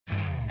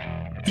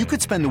You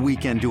could spend the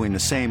weekend doing the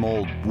same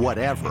old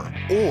whatever,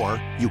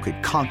 or you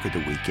could conquer the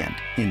weekend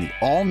in the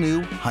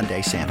all-new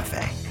Hyundai Santa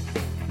Fe.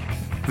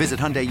 Visit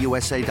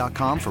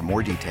HyundaiUSA.com for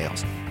more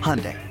details.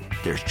 Hyundai,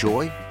 there's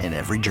joy in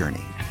every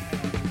journey.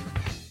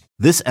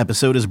 This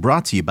episode is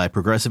brought to you by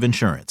Progressive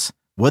Insurance.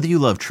 Whether you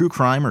love true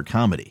crime or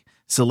comedy,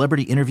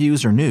 celebrity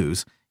interviews or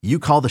news, you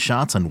call the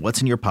shots on what's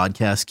in your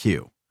podcast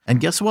queue. And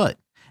guess what?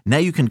 Now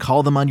you can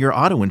call them on your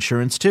auto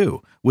insurance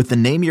too with the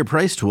Name Your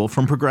Price tool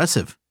from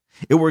Progressive.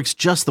 It works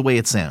just the way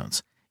it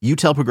sounds. You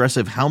tell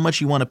Progressive how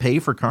much you want to pay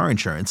for car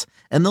insurance,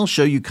 and they'll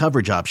show you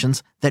coverage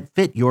options that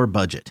fit your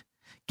budget.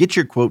 Get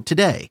your quote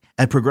today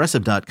at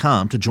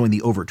Progressive.com to join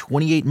the over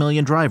 28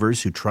 million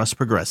drivers who trust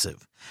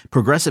Progressive.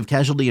 Progressive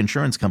Casualty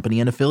Insurance Company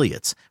and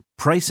Affiliates.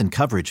 Price and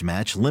coverage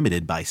match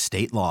limited by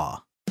state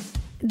law.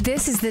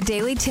 This is the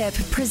Daily Tip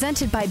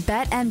presented by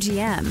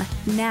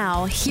BetMGM.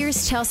 Now,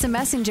 here's Chelsea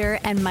Messenger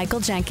and Michael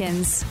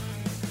Jenkins.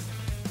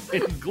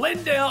 In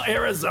Glendale,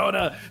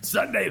 Arizona,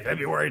 Sunday,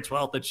 February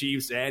 12th, the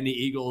Chiefs and the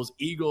Eagles.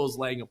 Eagles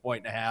laying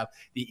 1.5.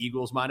 The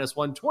Eagles minus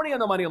 120 on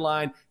the money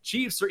line.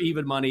 Chiefs are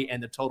even money,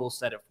 and the total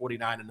set at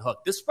 49 and the hook.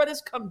 This spread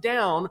has come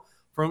down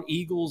from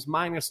Eagles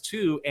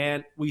 -2,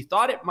 and we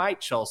thought it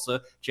might, Chelsea.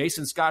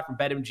 Jason Scott from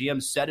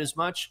BetMGM said as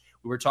much.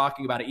 We were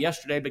talking about it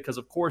yesterday because,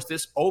 of course,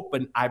 this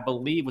opened, I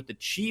believe, with the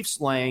Chiefs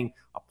laying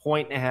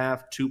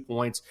 1.5, 2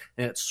 points,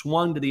 and it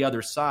swung to the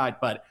other side.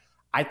 But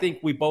I think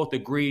we both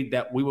agreed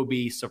that we would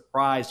be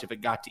surprised if it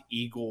got to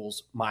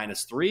Eagles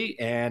 -3,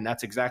 and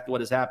that's exactly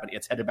what has happened.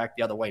 It's headed back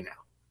the other way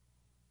now.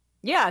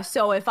 Yeah,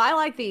 so if I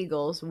like the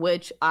Eagles,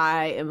 which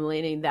I am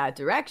leaning that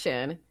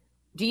direction,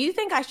 do you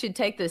think I should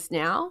take this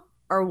now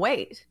or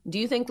wait? Do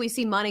you think we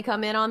see money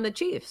come in on the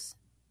Chiefs?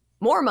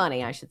 More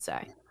money, I should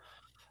say.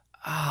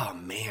 Oh,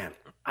 man.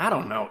 I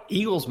don't know.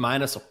 Eagles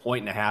minus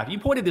 1.5. You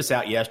pointed this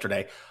out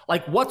yesterday.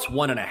 Like, what's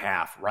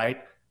 1.5,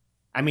 right?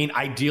 I mean,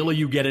 ideally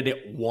you get it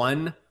at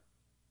 1.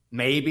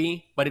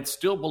 Maybe, but it's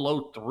still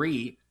below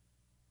 3.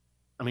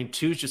 I mean,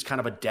 2 is just kind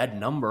of a dead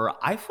number.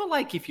 I feel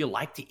like if you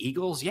like the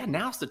Eagles, yeah,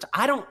 now's the time.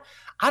 I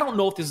don't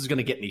know if this is going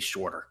to get any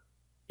shorter.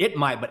 It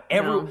might, but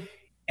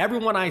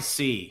everyone I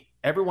see,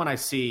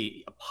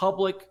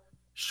 public,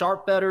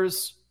 sharp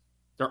bettors,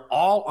 they're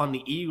all on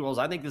the Eagles.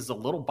 I think this is a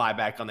little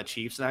buyback on the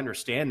Chiefs, and I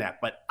understand that,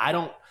 but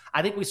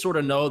I think we sort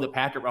of know that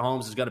Patrick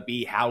Mahomes is going to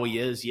be how he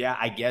is. Yeah,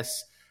 I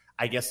guess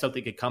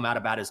something could come out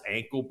about his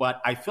ankle,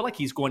 but I feel like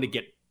he's going to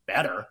get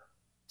better.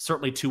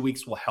 Certainly 2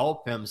 weeks will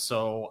help him.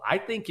 So I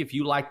think if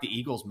you like the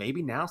Eagles,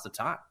 maybe now's the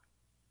time.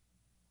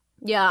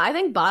 Yeah, I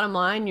think bottom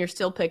line, you're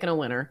still picking a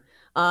winner.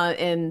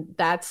 And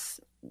that's,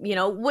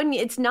 when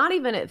it's not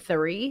even at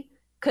 3,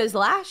 because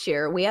last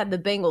year we had the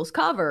Bengals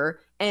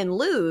cover and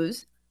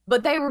lose,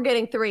 but they were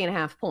getting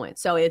 3.5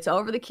 points. So it's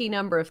over the key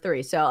number of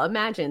 3. So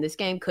imagine this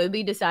game could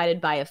be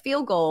decided by a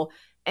field goal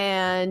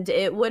and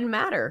it wouldn't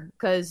matter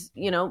because,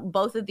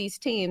 both of these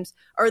teams,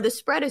 or the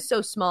spread is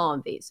so small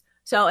on these.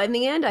 So in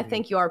the end, I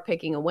think you are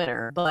picking a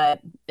winner, but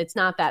it's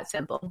not that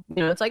simple.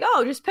 It's like,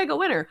 oh, just pick a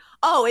winner.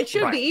 Oh, it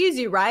should be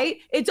easy, right?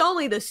 It's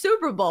only the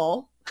Super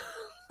Bowl.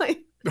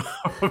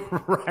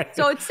 Right.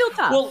 So it's still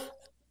tough. Well,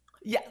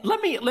 yeah,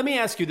 let me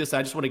ask you this.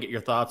 I just want to get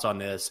your thoughts on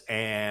this.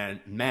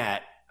 And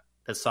Matt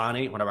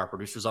Pisani, one of our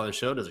producers on the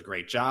show, does a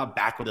great job.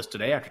 Back with us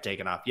today after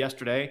taking off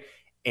yesterday.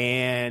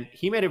 And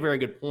he made a very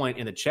good point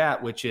in the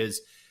chat, which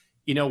is,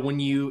 when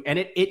you,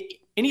 and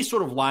any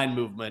sort of line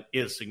movement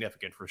is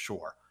significant for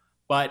sure.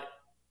 But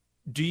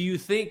do you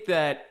think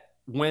that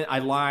when a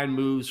line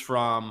moves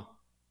from,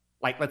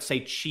 like, let's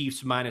say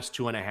Chiefs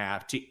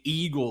 -2.5 to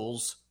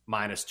Eagles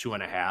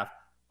 -2.5,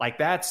 like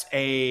that's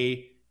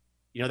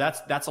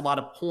that's a lot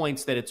of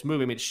points that it's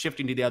moving. I mean, it's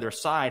shifting to the other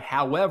side.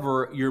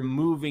 However, you're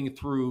moving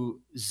through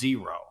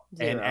zero.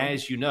 And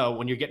as you know,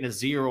 when you're getting a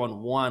 0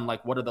 and 1,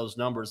 like what are those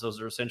numbers? Those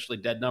are essentially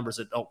dead numbers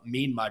that don't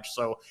mean much.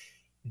 So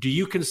do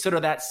you consider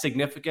that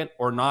significant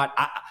or not?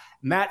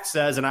 Matt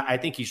says, and I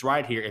think he's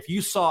right here, if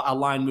you saw a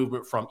line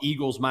movement from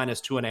Eagles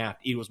 -2.5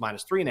 to Eagles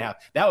 -3.5,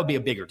 that would be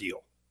a bigger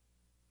deal.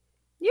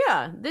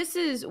 Yeah,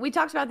 we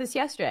talked about this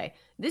yesterday.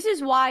 This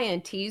is why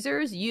in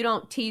teasers, you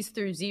don't tease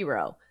through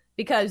 0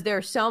 because there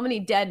are so many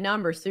dead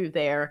numbers through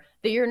there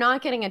that you're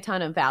not getting a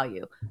ton of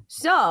value.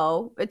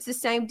 So it's the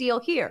same deal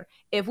here.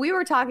 If we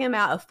were talking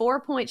about a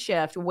 4-point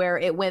shift where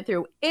it went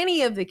through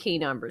any of the key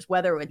numbers,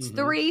 whether it's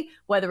 3,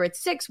 whether it's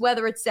 6,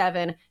 whether it's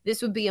 7,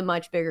 this would be a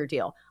much bigger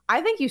deal.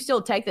 I think you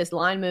still take this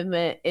line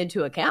movement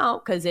into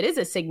account because it is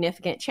a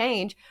significant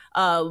change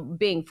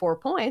being 4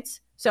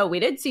 points. So we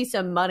did see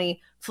some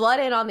money flood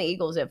in on the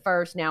Eagles at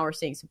first. Now we're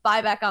seeing some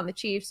buyback on the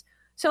Chiefs.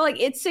 So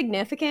it's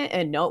significant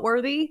and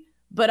noteworthy,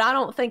 but I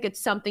don't think it's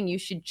something you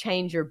should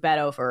change your bet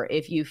over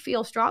if you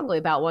feel strongly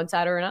about one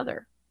side or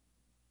another.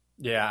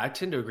 Yeah, I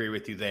tend to agree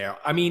with you there.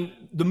 I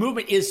mean, the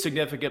movement is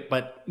significant,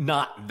 but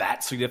not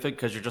that significant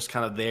because you're just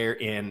kind of there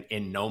in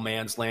no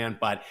man's land.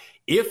 But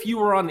if you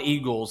were on the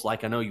Eagles,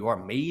 like I know you are,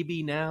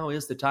 maybe now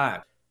is the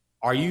time.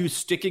 Are you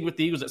sticking with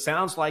the Eagles? It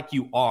sounds like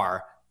you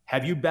are.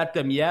 Have you bet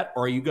them yet,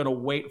 or are you going to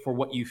wait for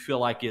what you feel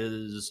like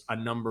is a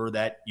number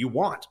that you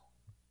want?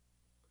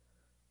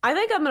 I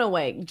think I'm going to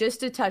wait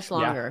just a touch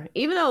longer,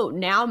 even though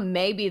now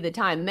may be the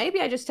time. Maybe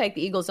I just take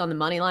the Eagles on the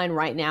money line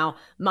right now,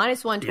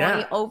 minus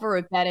 120 over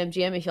at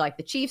BetMGM. If you like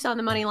the Chiefs on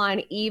the money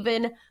line,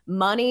 even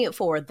money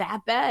for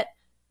that bet.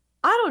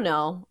 I don't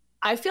know.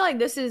 I feel like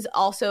this is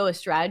also a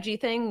strategy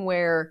thing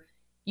where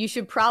you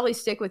should probably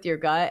stick with your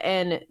gut.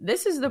 And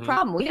this is the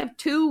problem. We have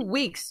 2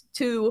 weeks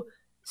to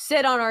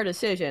sit on our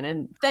decision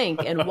and think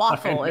and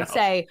waffle and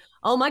say,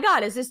 oh my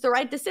God, is this the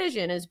right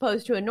decision? As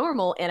opposed to a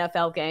normal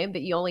NFL game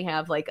that you only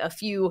have like a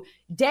few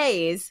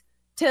days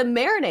to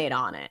marinate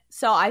on it.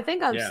 So I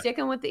think I'm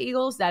sticking with the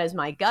Eagles. That is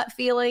my gut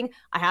feeling.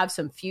 I have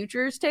some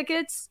futures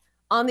tickets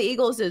on the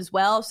Eagles as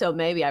well. So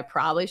maybe I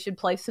probably should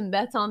place some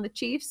bets on the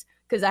Chiefs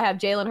because I have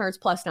Jalen Hurts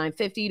plus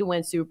 950 to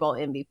win Super Bowl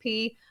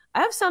MVP. I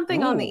have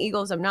something on the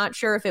Eagles. I'm not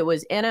sure if it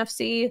was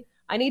NFC.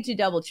 I need to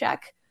double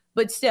check.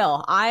 But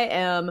still, I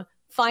am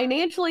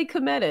financially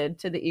committed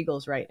to the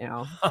Eagles right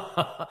now.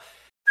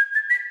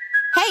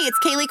 Hey, it's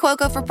Kaylee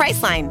Cuoco for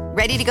Priceline.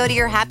 Ready to go to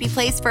your happy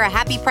place for a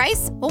happy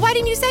price? Well, why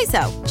didn't you say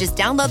so? Just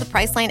download the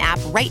Priceline app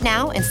right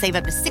now and save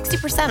up to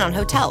 60% on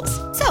hotels.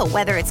 So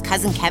whether it's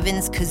Cousin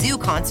Kevin's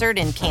Kazoo Concert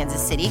in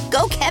Kansas City,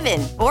 go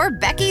Kevin, or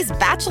Becky's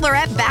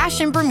Bachelorette Bash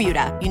in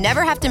Bermuda, you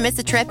never have to miss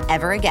a trip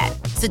ever again.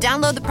 So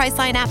download the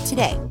Priceline app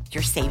today.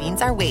 Your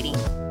savings are waiting.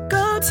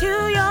 Go to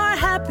your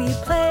happy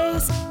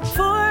place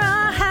for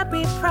a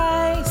happy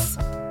price.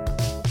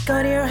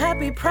 Go to your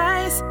happy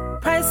price,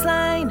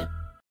 Priceline.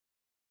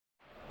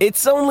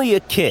 It's only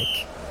a kick,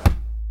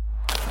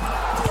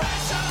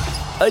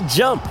 a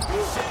jump,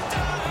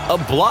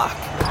 a block.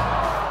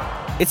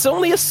 It's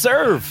only a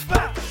serve.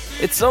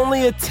 It's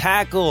only a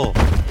tackle,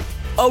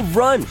 a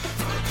run.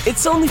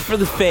 It's only for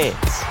the fans.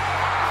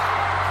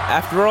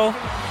 After all,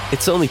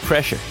 it's only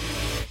pressure.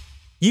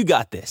 You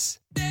got this.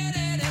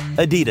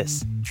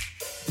 Adidas.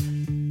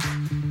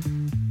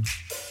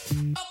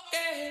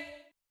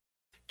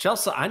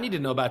 Chelsea, I need to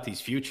know about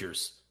these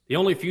futures. The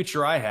only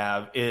future I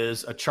have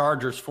is a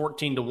Chargers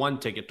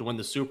 14-1 ticket to win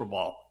the Super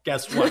Bowl.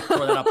 Guess what?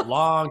 Throw that up a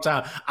long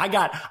time. I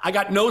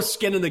got no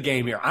skin in the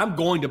game here. I'm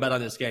going to bet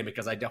on this game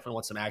because I definitely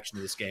want some action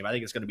in this game. I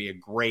think it's going to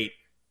be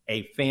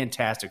a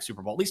fantastic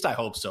Super Bowl. At least I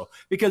hope so.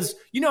 Because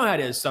you know how it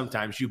is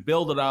sometimes. You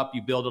build it up,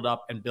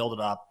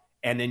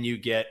 and then you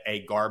get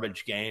a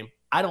garbage game.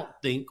 I don't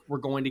think we're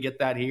going to get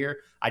that here.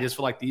 I just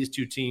feel like these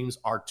two teams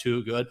are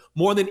too good.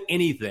 More than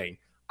anything,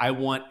 I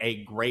want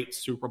a great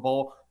Super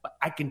Bowl. But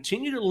I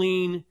continue to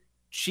lean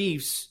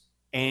Chiefs,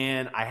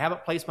 and I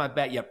haven't placed my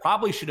bet yet.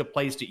 Probably should have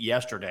placed it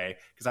yesterday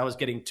because I was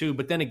getting 2.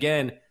 But then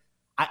again,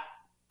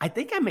 I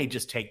think I may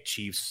just take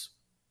Chiefs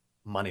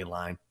money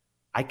line.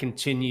 I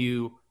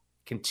continue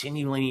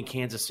leaning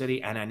Kansas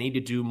City, and I need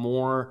to do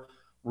more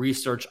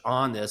research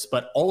on this.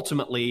 But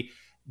ultimately,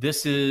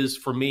 this is,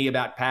 for me,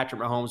 about Patrick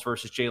Mahomes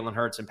versus Jalen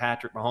Hurts, and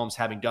Patrick Mahomes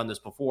having done this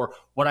before.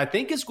 What I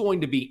think is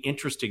going to be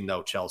interesting,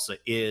 though, Chelsea,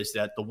 is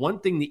that the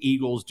one thing the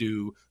Eagles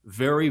do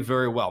very,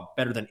 very well,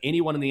 better than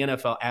anyone in the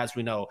NFL, as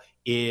we know,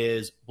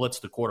 is blitz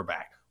the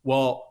quarterback.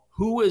 Well,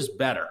 who is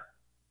better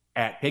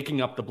at picking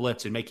up the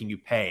blitz and making you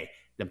pay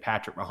than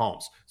Patrick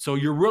Mahomes? So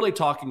you're really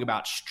talking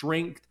about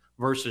strength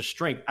versus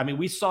strength. I mean,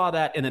 we saw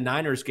that in the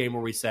Niners game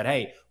where we said,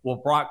 hey, will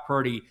Brock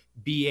Purdy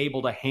be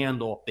able to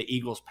handle the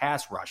Eagles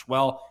pass rush?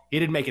 Well, he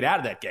didn't make it out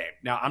of that game.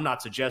 Now, I'm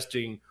not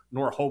suggesting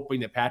nor hoping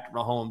that Patrick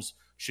Mahomes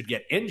should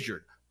get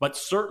injured, but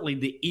certainly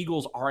the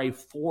Eagles are a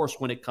force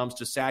when it comes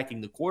to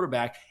sacking the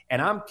quarterback. And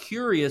I'm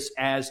curious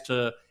as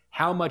to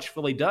how much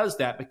Philly does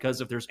that, because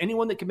if there's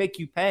anyone that can make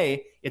you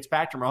pay, it's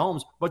Patrick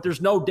Mahomes. But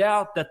there's no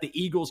doubt that the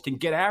Eagles can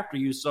get after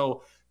you.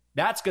 So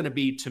that's going to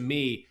be, to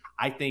me,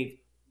 I think,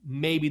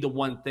 maybe the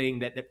one thing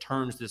that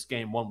turns this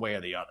game one way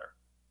or the other.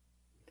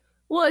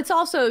 Well, it's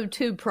also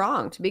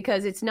two-pronged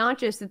because it's not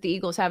just that the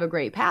Eagles have a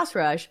great pass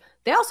rush.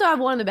 They also have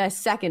one of the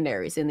best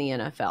secondaries in the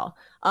NFL.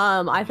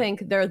 I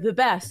think they're the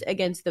best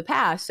against the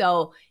pass.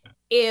 So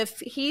if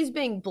he's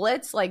being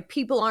blitzed, like,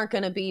 people aren't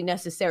going to be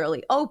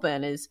necessarily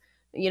open is,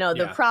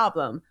 the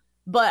problem.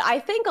 But I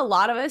think a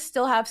lot of us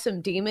still have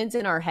some demons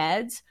in our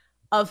heads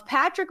of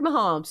Patrick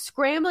Mahomes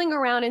scrambling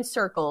around in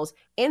circles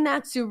in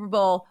that Super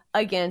Bowl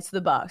against the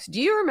Bucs. Do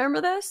you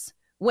remember this?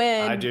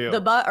 When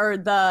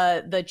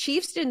the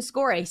Chiefs didn't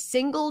score a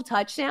single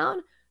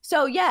touchdown.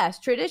 So yes,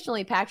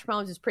 traditionally Patrick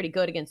Mahomes is pretty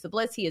good against the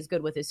blitz. He is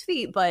good with his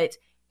feet, but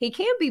he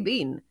can't be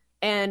beaten.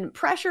 And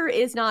pressure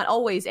is not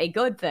always a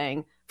good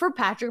thing for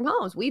Patrick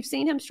Mahomes. We've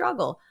seen him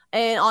struggle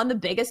and on the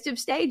biggest of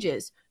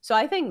stages. So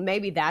I think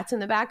maybe that's in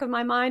the back of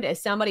my mind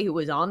as somebody who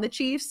was on the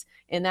Chiefs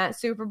in that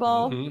Super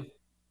Bowl. Mm-hmm.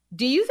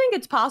 Do you think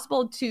it's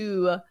possible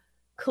to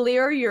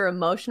clear your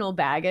emotional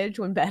baggage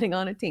when betting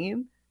on a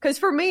team? Because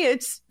for me,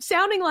 it's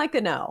sounding like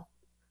a no.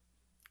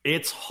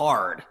 It's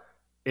hard.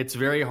 It's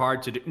very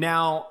hard to do.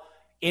 Now,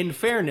 in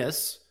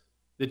fairness,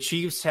 the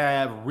Chiefs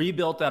have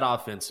rebuilt that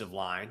offensive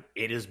line.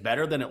 It is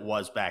better than it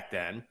was back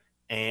then.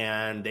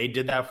 And they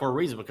did that for a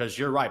reason, because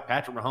you're right.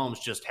 Patrick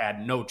Mahomes just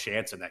had no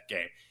chance in that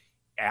game.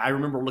 I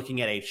remember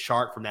looking at a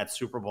chart from that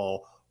Super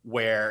Bowl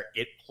where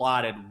it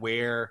plotted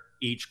where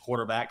each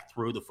quarterback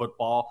threw the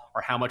football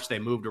or how much they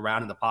moved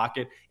around in the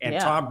pocket. And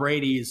Tom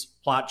Brady's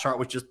plot chart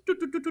was just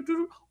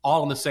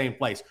all in the same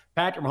place.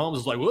 Patrick Mahomes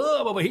was like,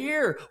 whoa, I'm over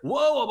here.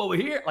 Whoa, I'm over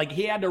here. Like,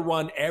 he had to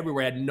run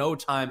everywhere, had no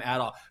time at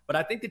all. But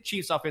I think the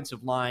Chiefs'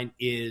 offensive line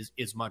is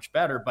much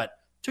better. But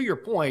to your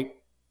point,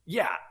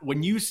 yeah,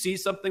 when you see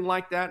something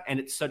like that and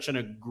it's such an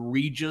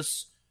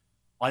egregious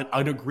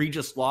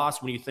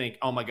loss, when you think,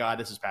 oh my God,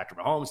 this is Patrick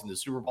Mahomes in the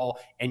Super Bowl,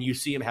 and you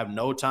see him have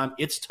no time,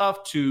 it's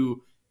tough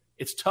to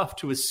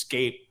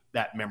escape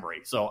that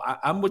memory. So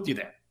I'm with you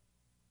there.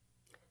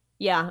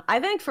 Yeah, I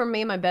think for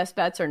me, my best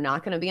bets are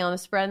not going to be on the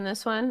spread in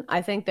this one.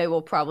 I think they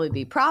will probably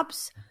be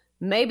props,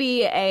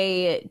 maybe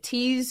a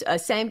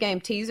same game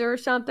teaser or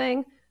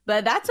something.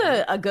 But that's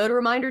a good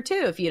reminder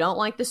too. If you don't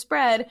like the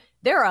spread,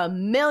 there are a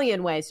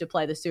million ways to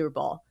play the Super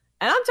Bowl.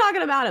 And I'm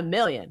talking about a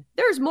million.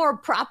 There's more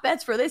prop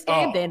bets for this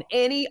game than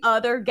any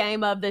other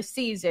game of the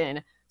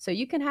season. So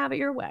you can have it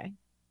your way.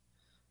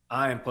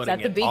 I am putting it.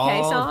 Is that the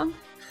BK song?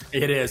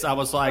 It is. I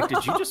was like,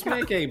 did you just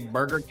make a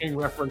Burger King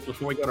reference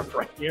before we go to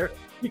break here?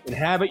 You can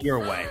have it your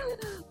way.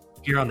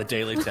 Here on the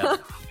Daily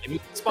Tip.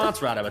 Maybe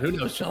sponsor out of it. Who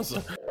knows,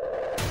 Chelsea?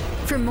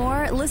 For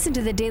more, listen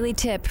to the Daily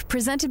Tip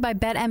presented by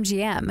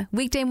BetMGM.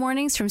 Weekday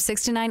mornings from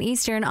 6 to 9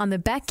 Eastern on the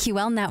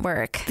BetQL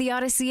network, the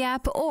Odyssey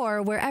app,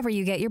 or wherever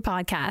you get your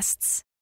podcasts.